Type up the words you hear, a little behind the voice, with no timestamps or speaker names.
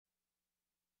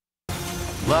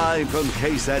Live from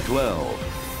KSAT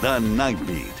 12, the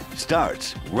Nightbeat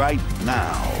starts right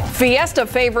now. Fiesta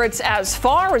favorites as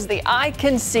far as the eye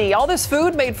can see. All this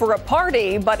food made for a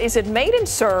party, but is it made and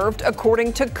served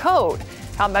according to code?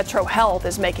 How Metro Health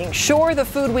is making sure the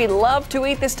food we love to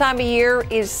eat this time of year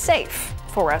is safe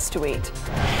for us to eat.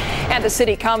 And the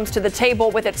city comes to the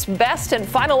table with its best and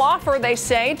final offer, they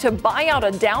say, to buy out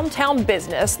a downtown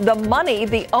business, the money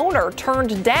the owner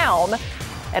turned down.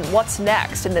 And what's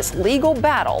next in this legal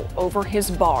battle over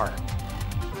his bar?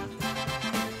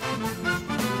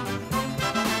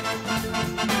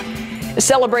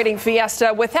 Celebrating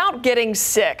Fiesta without getting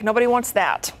sick. Nobody wants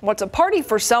that. What's a party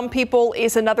for some people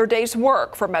is another day's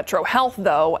work for Metro Health,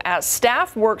 though, as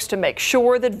staff works to make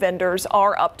sure that vendors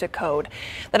are up to code.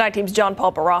 The Night Team's John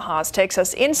Paul Barajas takes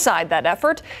us inside that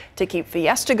effort to keep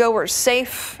Fiesta goers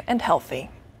safe and healthy.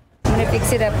 I'm gonna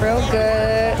fix it up real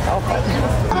good.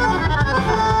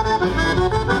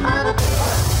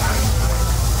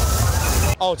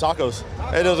 Oh, tacos.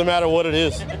 It doesn't matter what it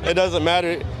is. It doesn't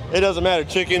matter. It doesn't matter.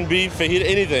 Chicken, beef, fajita,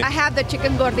 anything. I have the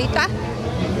chicken gordita,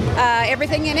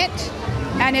 everything in it,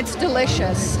 and it's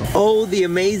delicious. Oh, the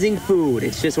amazing food.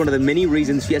 It's just one of the many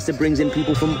reasons Fiesta brings in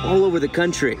people from all over the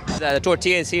country. The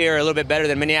tortillas here are a little bit better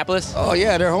than Minneapolis. Oh,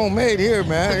 yeah, they're homemade here,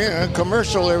 man. Yeah,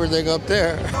 commercial, everything up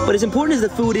there. But as important as the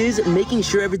food is, making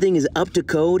sure everything is up to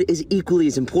code is equally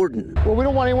as important. Well, we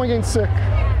don't want anyone getting sick.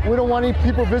 We don't want any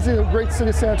people visiting the great city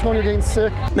of San Antonio getting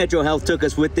sick. Metro Health took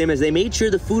us with them as they made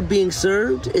sure the food being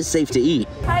served is safe to eat.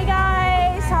 Hi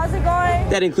guys, how's it going?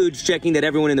 That includes checking that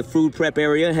everyone in the food prep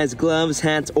area has gloves,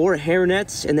 hats, or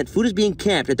hairnets, and that food is being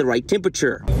kept at the right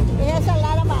temperature. It has a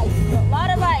lot of ice. A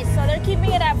lot of ice, so they're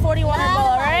keeping it at 4100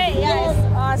 below, right? Yes,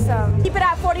 awesome. Keep it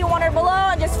at 4100 below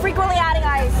and just frequently adding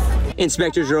ice.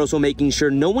 Inspectors are also making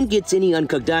sure no one gets any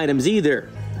uncooked items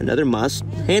either. Another must,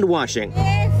 hand washing.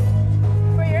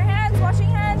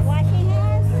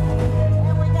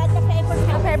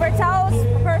 Paper towels,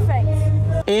 perfect.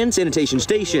 And sanitation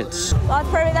stations. That's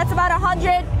perfect. That's about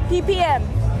 100 ppm.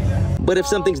 But if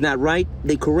something's not right,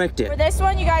 they correct it. For this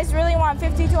one, you guys really want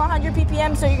 50 to 100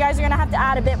 ppm, so you guys are gonna have to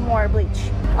add a bit more bleach.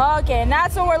 Okay, and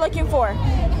that's what we're looking for.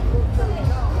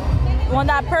 We want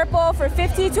that purple for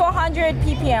 50 to 100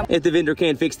 ppm. If the vendor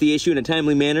can't fix the issue in a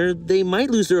timely manner, they might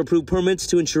lose their approved permits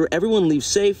to ensure everyone leaves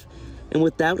safe and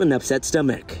without an upset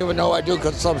stomach. Even though I do,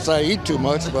 because some say I eat too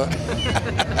much, but...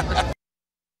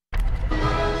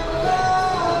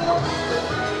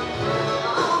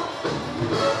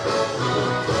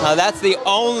 That's the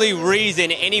only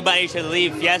reason anybody should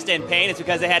leave Fiesta in pain. It's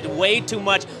because they had way too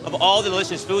much of all the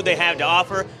delicious food they have to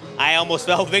offer. I almost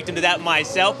fell victim to that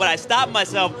myself, but I stopped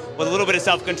myself with a little bit of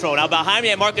self-control. Now, behind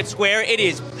me at Market Square, it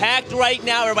is packed right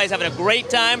now. Everybody's having a great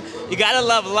time. You gotta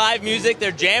love live music.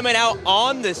 They're jamming out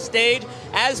on the stage.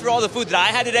 As for all the food that I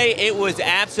had today, it was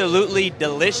absolutely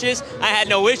delicious. I had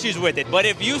no issues with it. But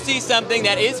if you see something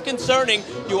that is concerning,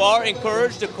 you are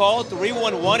encouraged to call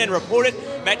 311 and report it.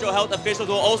 Metro Health officials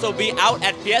will also be out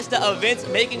at Fiesta events,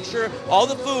 making sure all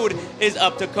the food is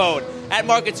up to code. At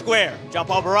Market Square, John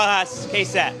Paul Barajas,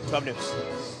 KSAT 12 News.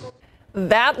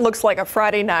 That looks like a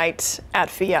Friday night at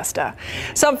Fiesta.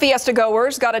 Some Fiesta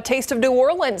goers got a taste of New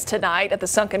Orleans tonight at the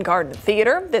Sunken Garden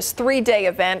Theater. This 3-day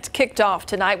event kicked off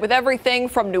tonight with everything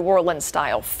from New Orleans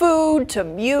style food to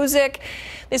music.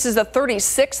 This is the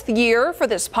 36th year for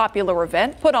this popular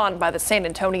event put on by the San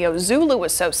Antonio Zulu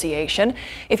Association.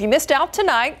 If you missed out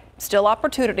tonight, still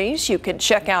opportunities. You can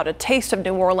check out A Taste of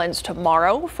New Orleans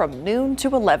tomorrow from noon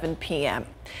to 11 p.m.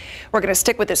 We're going to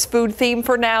stick with this food theme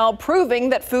for now, proving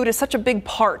that food is such a big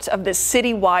part of this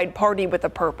citywide party with a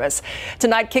purpose.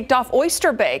 Tonight kicked off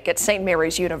Oyster Bake at St.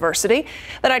 Mary's University.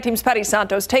 The Night Team's Patty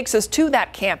Santos takes us to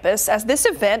that campus as this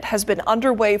event has been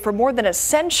underway for more than a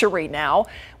century now,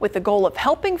 with the goal of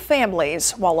helping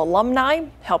families while alumni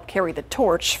help carry the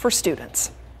torch for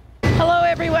students. Hello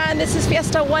everyone, this is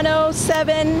Fiesta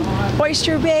 107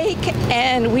 Oyster Bake,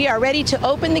 and we are ready to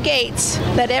open the gates.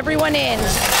 Let everyone in.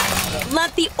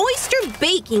 Let the oyster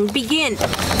baking begin.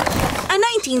 A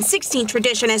 1916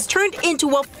 tradition has turned into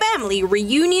a family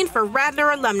reunion for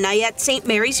Radler alumni at St.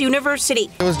 Mary's University.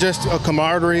 It was just a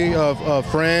camaraderie of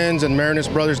friends and Marinus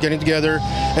brothers getting together,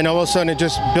 and all of a sudden it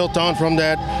just built on from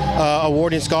that,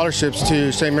 awarding scholarships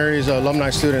to St. Mary's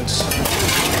alumni students.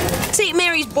 St.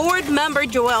 Mary's board member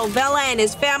Joel Vela and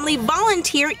his family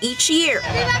volunteer each year.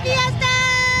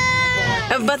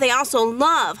 But they also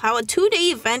love how a 2-day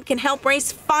event can help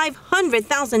raise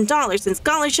 $500,000 in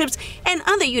scholarships and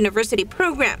other university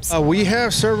programs. We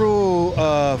have several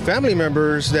family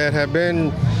members that have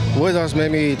been with us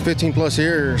maybe 15 plus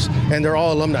years, and they're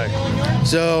all alumni.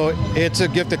 So it's a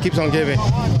gift that keeps on giving.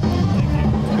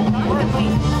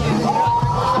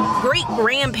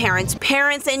 grandparents,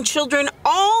 parents, and children,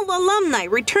 all alumni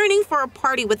returning for a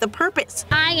party with a purpose.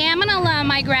 I am an alum.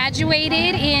 I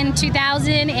graduated in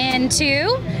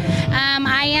 2002.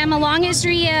 I am a long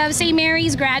history of St.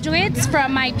 Mary's graduates,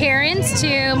 from my parents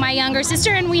to my younger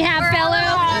sister, and we have fellow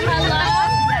alums.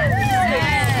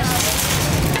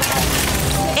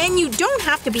 And you don't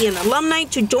have to be an alumni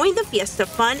to join the Fiesta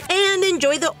fun and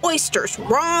enjoy the oysters,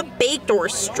 raw, baked, or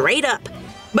straight up.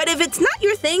 But if it's not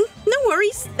your thing, no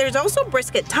worries. There's also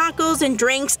brisket tacos and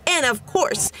drinks, and of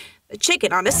course, the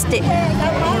chicken on a stick.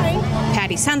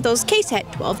 Patty Santos,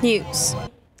 KSAT 12 News.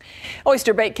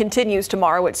 Oyster Bake continues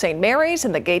tomorrow at St. Mary's,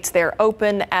 and the gates there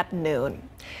open at noon.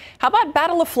 How about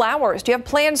Battle of Flowers? Do you have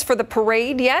plans for the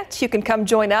parade yet? You can come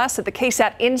join us at the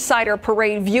KSAT Insider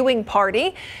Parade viewing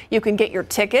party. You can get your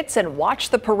tickets and watch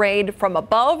the parade from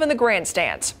above in the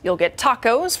grandstands. You'll get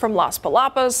tacos from Las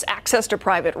Palapas, access to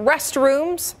private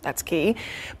restrooms, that's key.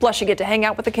 Plus you get to hang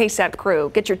out with the KSAT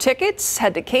crew. Get your tickets,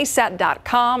 head to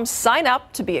KSAT.com, sign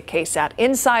up to be a KSAT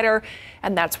Insider,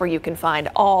 and that's where you can find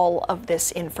all of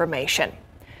this information.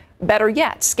 Better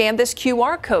yet, scan this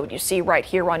QR code you see right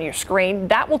here on your screen.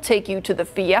 That will take you to the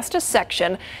Fiesta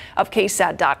section of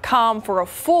KSAT.com for a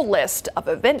full list of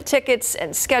event tickets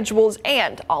and schedules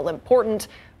and all important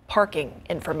parking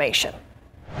information.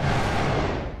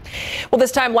 Well,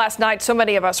 this time last night, so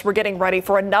many of us were getting ready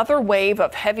for another wave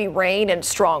of heavy rain and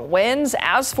strong winds.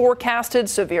 As forecasted,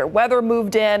 severe weather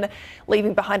moved in,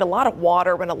 leaving behind a lot of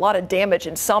water and a lot of damage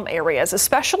in some areas,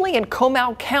 especially in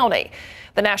Comal County.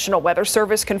 The National Weather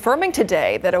Service confirming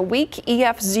today that a weak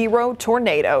EF0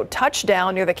 tornado touched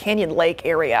down near the Canyon Lake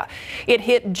area. It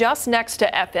hit just next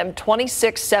to FM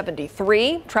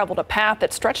 2673, traveled a path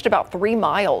that stretched about 3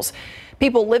 miles.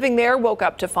 People living there woke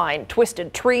up to find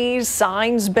twisted trees,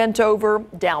 signs bent over,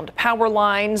 downed power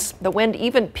lines. The wind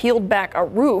even peeled back a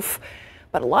roof.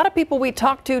 But a lot of people we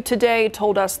talked to today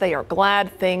told us they are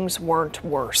glad things weren't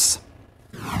worse.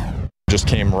 Just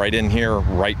came right in here,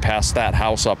 right past that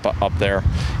house up there,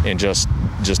 and just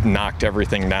knocked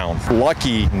everything down.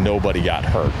 Lucky nobody got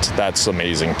hurt. That's the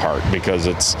amazing part, because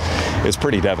it's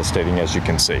pretty devastating, as you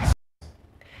can see.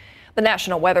 The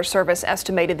National Weather Service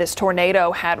estimated this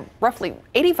tornado had roughly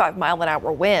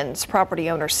 85-mile-an-hour winds. Property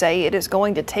owners say it is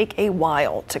going to take a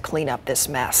while to clean up this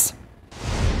mess.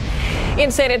 In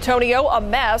San Antonio, a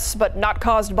mess, but not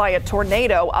caused by a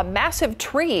tornado. A massive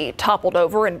tree toppled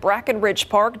over in Brackenridge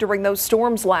Park during those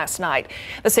storms last night.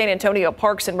 The San Antonio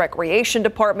Parks and Recreation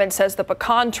Department says the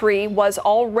pecan tree was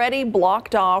already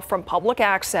blocked off from public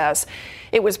access.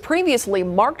 It was previously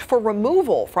marked for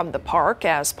removal from the park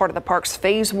as part of the park's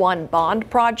Phase 1 bond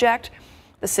project.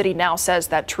 The city now says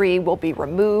that tree will be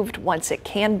removed once it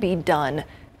can be done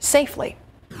safely.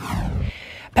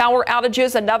 Power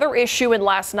outages, another issue in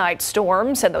last night's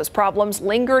storms, and those problems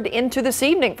lingered into this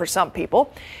evening for some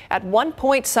people. At one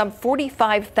point, some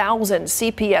 45,000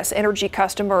 CPS Energy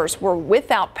customers were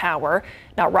without power.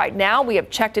 Now, right now, we have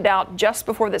checked it out just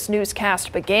before this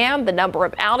newscast began. The number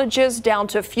of outages down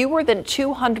to fewer than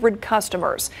 200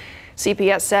 customers.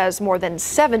 CPS says more than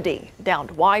 70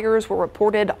 downed wires were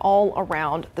reported all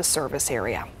around the service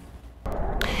area.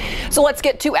 So let's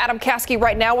get to Adam Caskey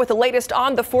right now with the latest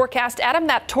on the forecast. Adam,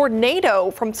 that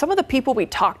tornado, from some of the people we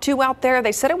talked to out there,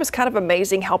 they said it was kind of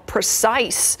amazing how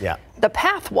precise the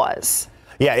path was.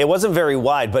 Yeah, it wasn't very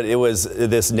wide, but it was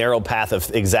this narrow path of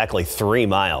exactly 3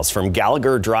 miles from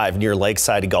Gallagher Drive near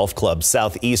Lakeside Golf Club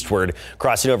southeastward,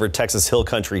 crossing over Texas Hill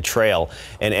Country Trail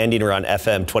and ending around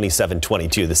FM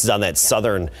 2722. This is on that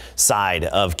southern side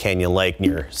of Canyon Lake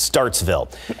near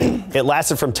Startsville. It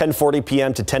lasted from 10:40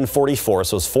 p.m. to 10:44,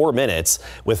 so it's 4 minutes,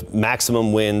 with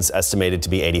maximum winds estimated to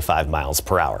be 85 miles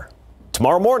per hour.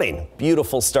 Tomorrow morning,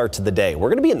 beautiful start to the day. We're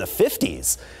going to be in the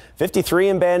 50s. 53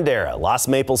 in Bandera, Los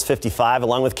Maples 55,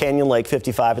 along with Canyon Lake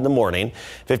 55 in the morning,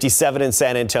 57 in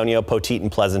San Antonio, Poteet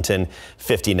and Pleasanton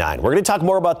 59. We're going to talk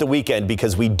more about the weekend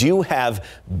because we do have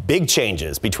big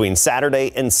changes between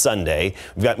Saturday and Sunday.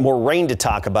 We've got more rain to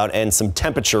talk about and some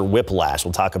temperature whiplash.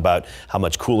 We'll talk about how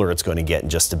much cooler it's going to get in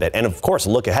just a bit. And of course,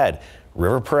 look ahead.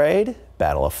 River Parade,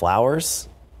 Battle of Flowers.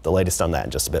 The latest on that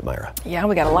in just a bit, Myra. Yeah,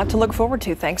 we got a lot to look forward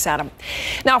to. Thanks, Adam.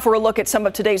 Now for a look at some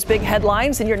of today's big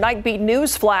headlines in your Nightbeat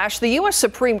News Flash. The U.S.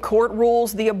 Supreme Court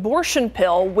rules the abortion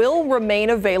pill will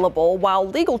remain available while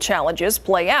legal challenges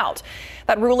play out.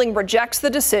 That ruling rejects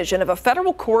the decision of a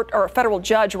federal court, or a federal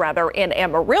judge rather, in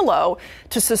Amarillo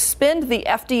to suspend the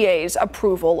FDA's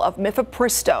approval of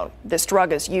mifepristone. This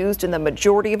drug is used in the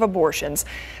majority of abortions.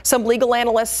 Some legal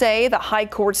analysts say the high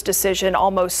court's decision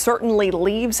almost certainly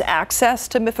leaves access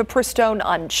to mifepristone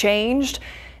unchanged,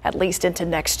 at least into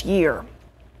next year.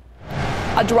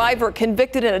 A driver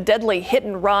convicted in a deadly hit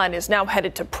and run is now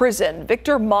headed to prison.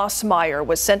 Victor Mossmeyer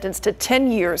was sentenced to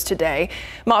 10 years today.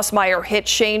 Mossmeyer hit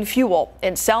Shane Fuel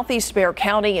in southeast Bexar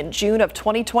County in June of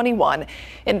 2021.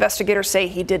 Investigators say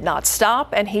he did not stop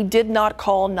and he did not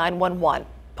call 911.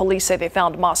 Police say they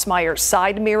found Mossmeyer's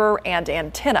side mirror and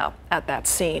antenna at that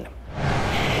scene.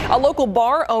 A local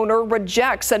bar owner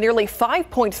rejects a nearly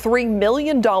 $5.3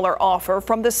 million offer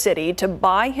from the city to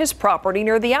buy his property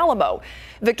near the Alamo.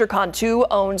 Victor Cantu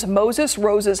owns Moses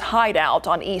Rose's Hideout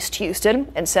on East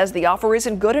Houston and says the offer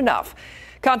isn't good enough.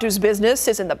 Cantu's business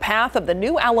is in the path of the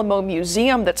new Alamo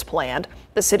Museum that's planned.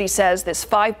 The city says this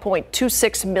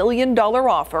 $5.26 million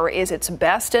offer is its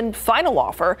best and final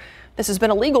offer. This has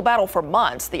been a legal battle for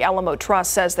months. The Alamo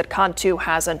Trust says that Cantu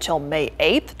has until May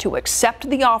 8th to accept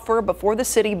the offer before the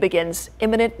city begins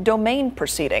eminent domain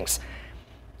proceedings.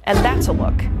 And that's a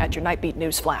look at your Nightbeat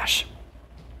News Flash.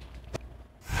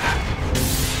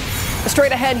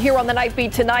 Straight ahead here on the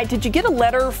Nightbeat tonight, did you get a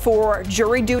letter for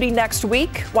jury duty next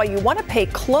week? Why you want to pay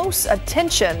close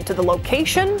attention to the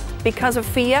location because of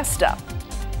Fiesta.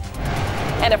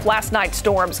 And if last night's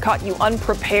storms caught you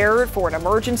unprepared for an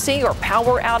emergency or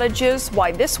power outages,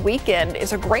 why this weekend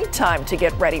is a great time to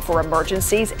get ready for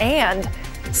emergencies and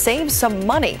save some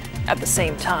money at the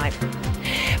same time.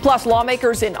 Plus,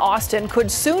 lawmakers in Austin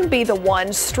could soon be the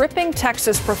ones stripping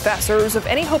Texas professors of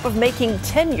any hope of making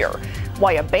tenure.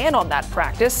 Why a ban on that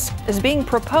practice is being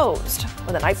proposed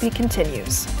when the Nightbeat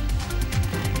continues.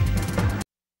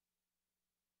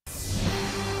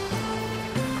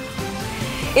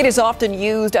 It is often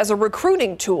used as a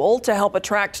recruiting tool to help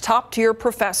attract top-tier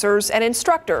professors and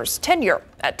instructors tenure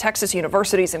at Texas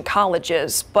universities and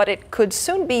colleges, but it could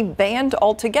soon be banned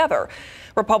altogether.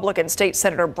 Republican State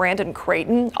Senator Brandon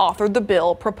Creighton authored the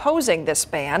bill proposing this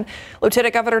ban.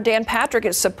 Lieutenant Governor Dan Patrick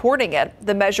is supporting it.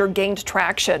 The measure gained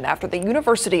traction after the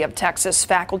University of Texas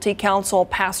Faculty Council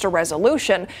passed a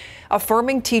resolution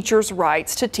affirming teachers'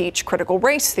 rights to teach critical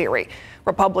race theory.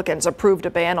 Republicans approved a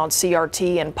ban on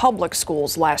CRT in public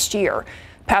schools last year.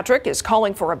 Patrick is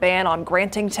calling for a ban on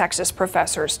granting Texas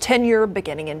professors tenure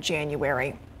beginning in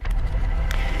January.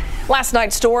 Last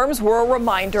night's storms were a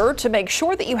reminder to make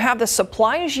sure that you have the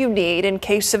supplies you need in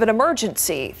case of an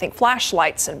emergency. Think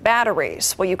flashlights and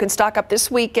batteries. Well, you can stock up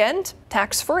this weekend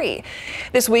tax-free.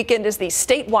 This weekend is the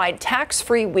statewide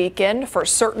tax-free weekend for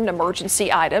certain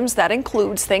emergency items. That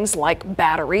includes things like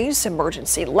batteries,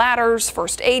 emergency ladders,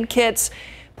 first aid kits,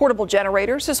 portable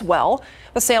generators as well.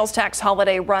 The sales tax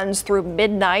holiday runs through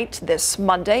midnight this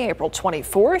Monday, April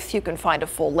 24th. You can find a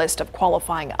full list of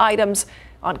qualifying items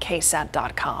on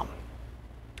KSAT.com.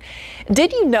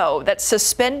 Did you know that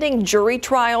suspending jury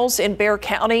trials in Bexar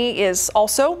County is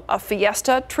also a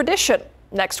Fiesta tradition?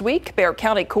 Next week, Bexar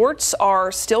County courts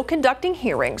are still conducting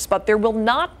hearings, but there will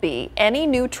not be any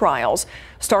new trials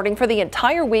starting for the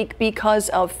entire week because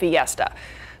of Fiesta.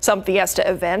 Some Fiesta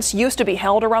events used to be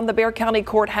held around the Bexar County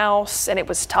Courthouse, and it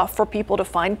was tough for people to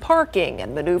find parking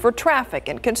and maneuver traffic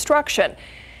and construction.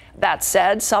 That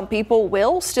said, some people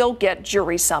will still get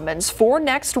jury summons for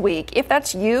next week. If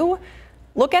that's you,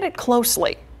 look at it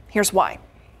closely. Here's why.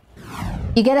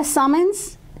 You get a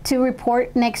summons to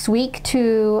report next week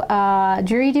to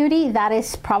jury duty. That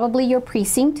is probably your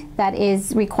precinct that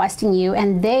is requesting you,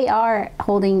 and they are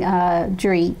holding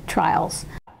jury trials.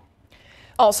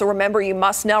 Also, remember, you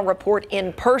must now report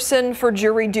in person for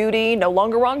jury duty, no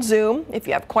longer on Zoom. If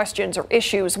you have questions or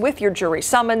issues with your jury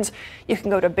summons, you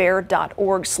can go to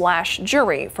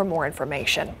bexar.org/jury for more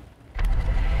information.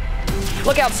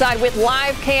 Look outside with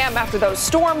live cam after those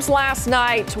storms last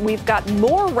night. We've got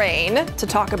more rain to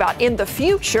talk about in the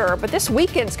future, but this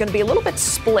weekend's going to be a little bit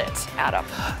split, Adam.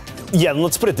 Yeah,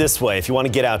 let's put it this way. If you want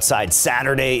to get outside,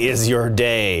 Saturday is your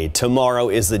day. Tomorrow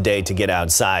is the day to get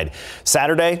outside.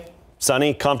 Saturday,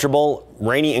 sunny, comfortable,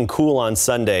 rainy and cool on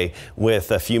Sunday with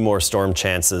a few more storm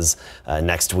chances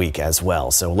next week as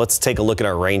well. So let's take a look at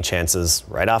our rain chances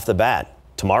right off the bat.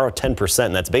 Tomorrow, 10%,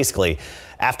 and that's basically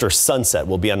after sunset.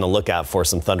 We'll be on the lookout for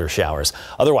some thunder showers.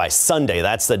 Otherwise, Sunday,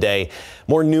 that's the day.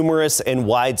 More numerous and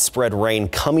widespread rain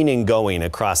coming and going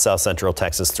across south central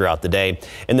Texas throughout the day.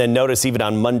 And then notice even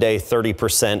on Monday,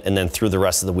 30%, and then through the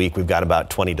rest of the week, we've got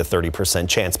about 20 to 30%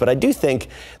 chance. But I do think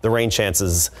the rain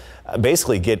chances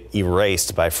basically get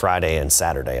erased by Friday and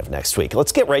Saturday of next week.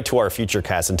 Let's get right to our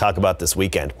futurecast and talk about this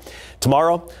weekend.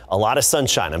 Tomorrow, a lot of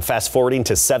sunshine. I'm fast forwarding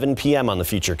to 7 p.m. on the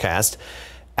futurecast.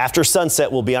 After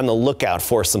sunset, we'll be on the lookout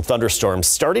for some thunderstorms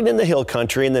starting in the hill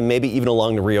country and then maybe even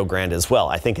along the Rio Grande as well.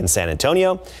 I think in San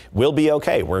Antonio, we'll be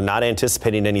okay. We're not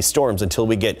anticipating any storms until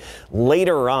we get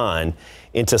later on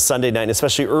into Sunday night, and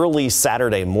especially early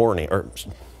Saturday morning, or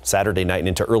Saturday night and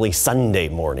into early Sunday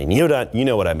morning. You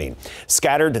know what I mean.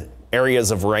 Scattered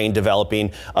areas of rain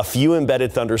developing, a few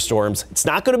embedded thunderstorms. It's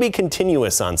not going to be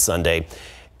continuous on Sunday.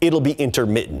 It'll be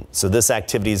intermittent. So this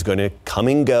activity is going to come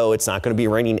and go. It's not going to be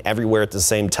raining everywhere at the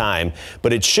same time,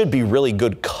 but it should be really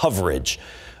good coverage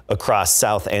across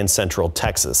South and Central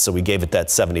Texas. So we gave it that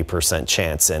 70%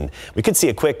 chance, and we could see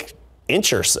a quick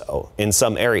inch or so in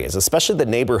some areas, especially the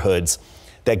neighborhoods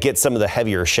that get some of the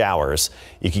heavier showers.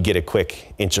 You could get a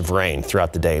quick inch of rain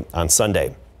throughout the day on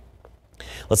Sunday.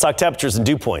 Let's talk temperatures and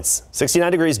dew points.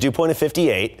 69 degrees, dew point of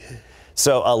 58.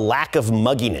 So a lack of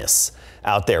mugginess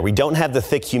out there. We don't have the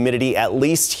thick humidity, at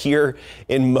least here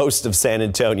in most of San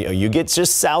Antonio. You get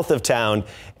just south of town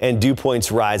and dew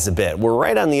points rise a bit. We're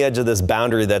right on the edge of this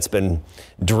boundary that's been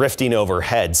drifting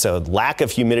overhead. So lack of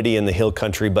humidity in the hill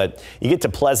country, but you get to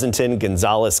Pleasanton,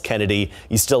 Gonzales, Kennedy,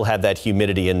 you still have that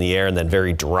humidity in the air, and then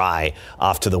very dry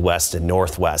off to the west and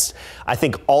northwest. I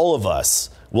think all of us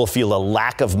will feel a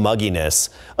lack of mugginess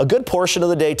a good portion of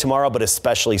the day tomorrow, but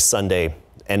especially Sunday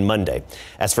and Monday.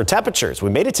 As for temperatures, we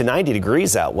made it to 90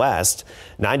 degrees out west,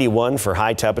 91 for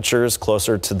high temperatures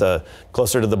closer to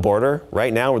the border.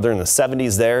 Right now, we're in the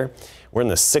 70s there. We're in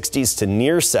the 60s to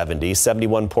near 70,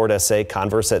 71 Port SA,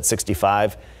 Converse at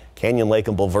 65, Canyon Lake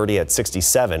and Bulverde at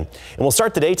 67. And we'll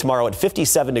start the day tomorrow at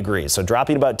 57 degrees, so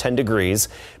dropping about 10 degrees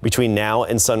between now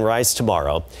and sunrise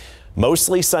tomorrow.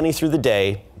 Mostly sunny through the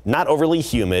day, not overly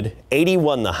humid,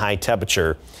 81 the high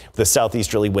temperature, with a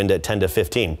southeasterly wind at 10 to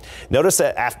 15. Notice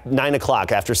that at 9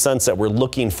 o'clock after sunset, we're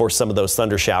looking for some of those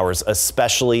thunder showers,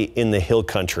 especially in the hill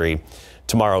country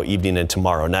tomorrow evening and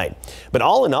tomorrow night. But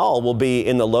all in all, we'll be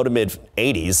in the low to mid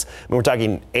 80s. I mean, we're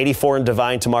talking 84 in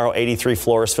Devine tomorrow, 83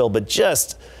 Floresville, but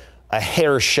just a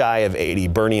hair shy of 80,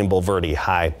 Bernie and Bulverde,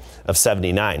 high of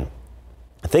 79.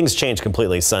 Things change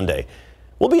completely Sunday.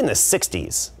 We'll be in the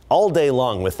 60s all day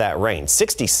long with that rain.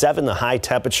 67 the high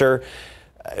temperature,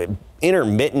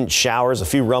 intermittent showers, a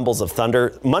few rumbles of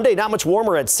thunder. Monday, not much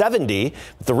warmer at 70.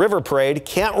 The River Parade,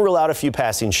 can't rule out a few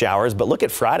passing showers, but look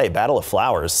at Friday, Battle of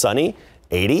Flowers, sunny,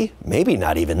 80, maybe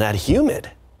not even that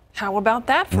humid. How about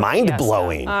that?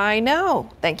 Mind-blowing. I know.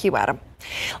 Thank you, Adam.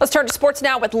 Let's turn to sports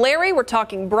now with Larry. We're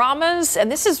talking Brahmas,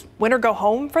 and this is win or go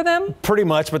home for them? Pretty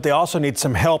much, but they also need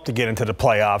some help to get into the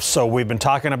playoffs. So we've been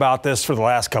talking about this for the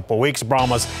last couple of weeks.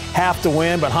 Brahmas have to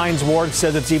win, but Hines Ward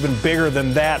says it's even bigger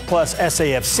than that. Plus,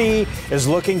 SAFC is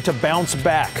looking to bounce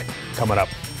back. Coming up.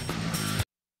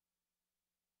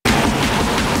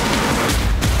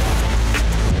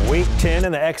 Week 10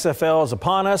 in the XFL is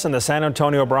upon us, and the San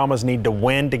Antonio Brahmas need to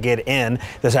win to get in.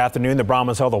 This afternoon, the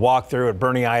Brahmas held a walkthrough at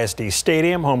Bernie ISD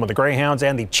Stadium, home of the Greyhounds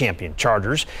and the champion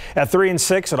Chargers. At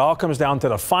 3-6, it all comes down to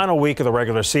the final week of the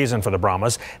regular season for the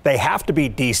Brahmas. They have to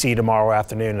beat DC tomorrow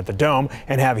afternoon at the Dome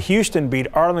and have Houston beat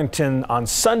Arlington on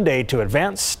Sunday to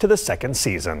advance to the second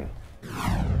season.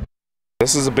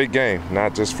 This is a big game,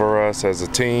 not just for us as a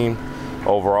team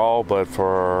overall, but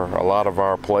for a lot of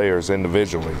our players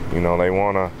individually. You know, they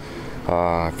want to,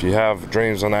 if you have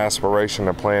dreams and aspiration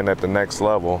of playing at the next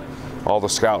level, all the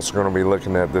scouts are going to be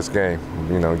looking at this game.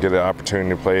 You know, get an opportunity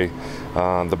to play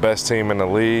the best team in the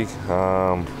league.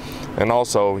 And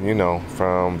also, you know,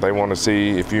 they want to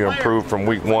see if you improve from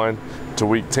week 1 to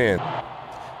week 10.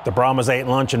 The Brahmas ate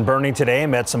lunch in Bernie today,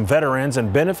 met some veterans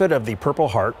and benefit of the Purple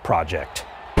Heart Project.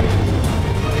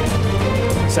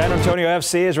 San Antonio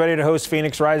FC is ready to host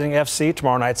Phoenix Rising FC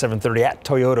tomorrow night, 7:30 at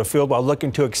Toyota Field, while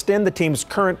looking to extend the team's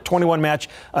current 21-match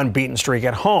unbeaten streak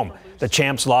at home. The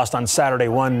champs lost on Saturday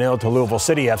 1-0 to Louisville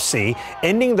City FC,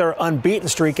 ending their unbeaten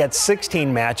streak at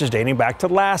 16 matches dating back to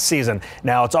last season.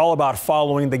 Now it's all about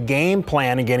following the game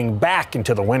plan and getting back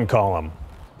into the win column.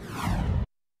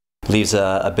 Leaves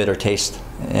a bitter taste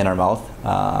in our mouth.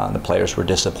 The players were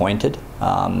disappointed,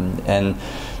 and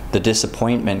the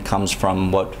disappointment comes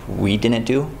from what we didn't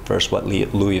do versus what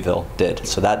Louisville did.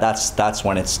 So that's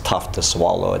when it's tough to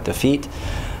swallow a defeat.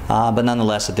 But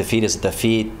nonetheless, a defeat is a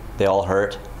defeat. They all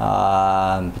hurt,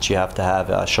 but you have to have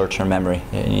a short-term memory.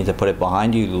 You need to put it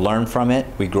behind you, learn from it,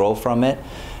 we grow from it,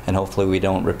 and hopefully we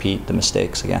don't repeat the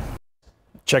mistakes again.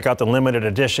 Check out the limited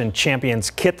edition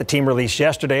Champions Kit the team released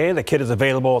yesterday. The kit is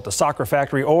available at the Soccer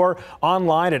Factory or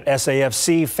online at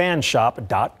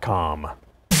safcfanshop.com.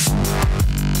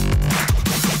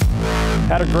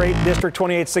 Had a great District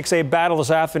 28 6A battle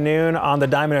this afternoon on the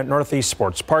diamond at Northeast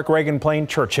Sports Park. Reagan Plain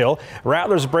Churchill.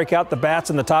 Rattlers break out the bats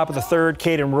in the top of the third.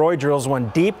 Caden Roy drills one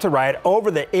deep to right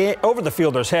over the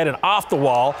fielder's head and off the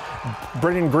wall.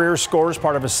 Brendan Greer scores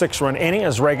part of a 6-run inning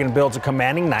as Reagan builds a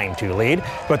commanding 9-2 lead.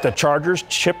 But the Chargers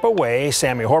chip away.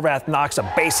 Sammy Horvath knocks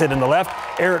a base hit in the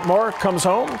left. Eric Moore comes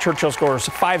home. Churchill scores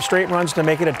 5 straight runs to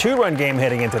make it a 2-run game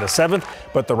heading into the 7th.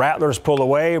 But the Rattlers pull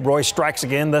away. Roy strikes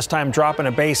again, this time dropping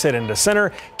a base hit into center.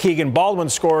 Keegan Baldwin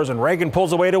scores and Reagan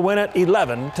pulls away to win it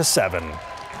 11-7.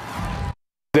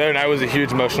 The other night was a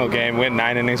huge emotional game. We went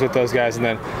 9 innings with those guys, and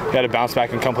then we had to bounce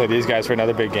back and come play these guys for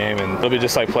another big game. And it'll be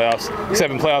just like playoffs.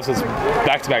 Except in playoffs, it's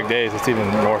back-to-back days. It's even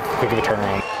more quick of a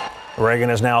turnaround. Reagan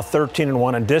is now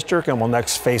 13-1 in district and will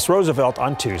next face Roosevelt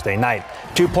on Tuesday night.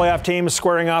 2 playoff teams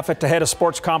squaring off at Tejeda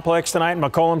Sports Complex tonight.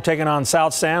 McCollum taking on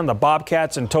South San. The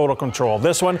Bobcats in total control of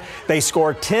this one. They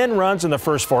scored 10 runs in the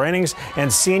first 4 innings,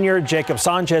 and senior Jacob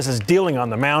Sanchez is dealing on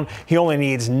the mound. He only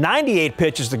needs 98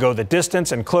 pitches to go the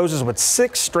distance and closes with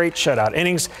 6 straight shutout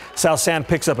innings. South San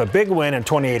picks up a big win in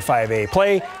 28 5A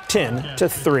play,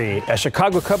 10-3. A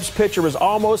Chicago Cubs pitcher is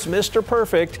almost Mr.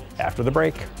 Perfect after the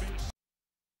break.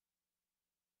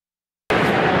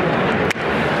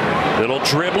 Little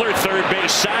dribbler, third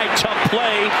base side, tough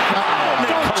play.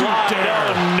 Don't you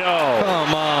dare. Oh, no.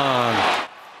 Come on.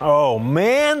 Oh,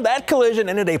 man, that collision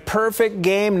ended a perfect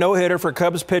game. No-hitter for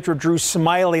Cubs pitcher Drew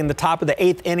Smiley in the top of the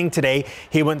 8th inning today.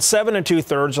 He went 7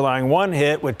 2/3, allowing 1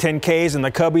 hit with 10 Ks, and the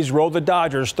Cubbies rolled the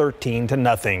Dodgers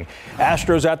 13-0.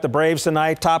 Astros at the Braves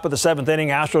tonight. Top of the 7th inning,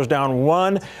 Astros down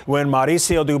 1 when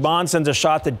Mauricio Dubon sends a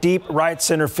shot to deep right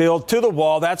center field to the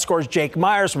wall. That scores Jake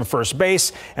Myers from first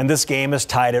base, and this game is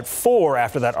tied at 4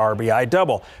 after that RBI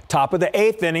double. Top of the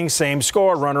 8th inning, same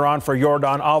score. Runner on for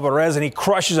Yordan Alvarez, and he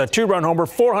crushes a 2-run homer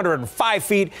 405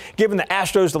 feet, giving the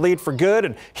Astros the lead for good,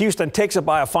 and Houston takes it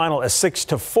by a final of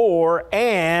 6-4,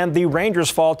 and the Rangers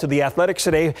fall to the Athletics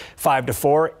today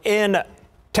 5-4. In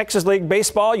Texas League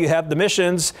Baseball, you have the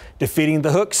Missions defeating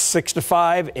the Hooks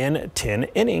 6-5 in 10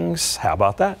 innings. How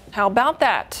about that? How about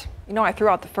that? You know, I threw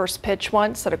out the first pitch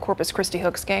once at a Corpus Christi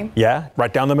Hooks game. Yeah,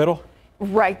 right down the middle?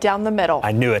 Right down the middle.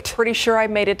 I knew it. Pretty sure I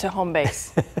made it to home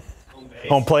base.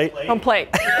 Home plate? Home plate.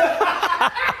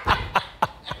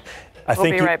 We'll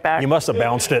be right back. You must have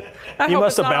bounced it. You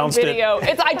must have bounced it.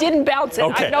 I didn't bounce it.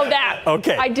 Okay. I know that.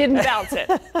 Okay. I didn't bounce it.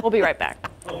 We'll be right back.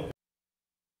 All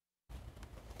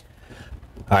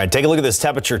right, take a look at this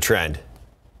temperature trend.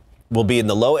 We'll be in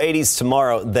the low 80s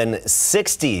tomorrow, then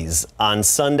 60s on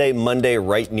Sunday, Monday,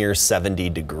 right near 70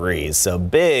 degrees. So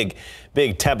big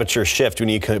temperature shift when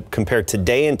you compare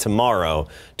today and tomorrow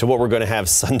to what we're going to have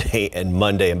Sunday and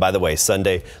Monday. And by the way,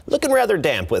 Sunday looking rather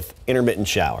damp with intermittent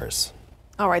showers.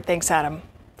 All right, thanks, Adam.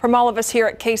 From all of us here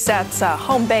at KSAT's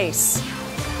home base,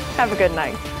 have a good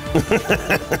night.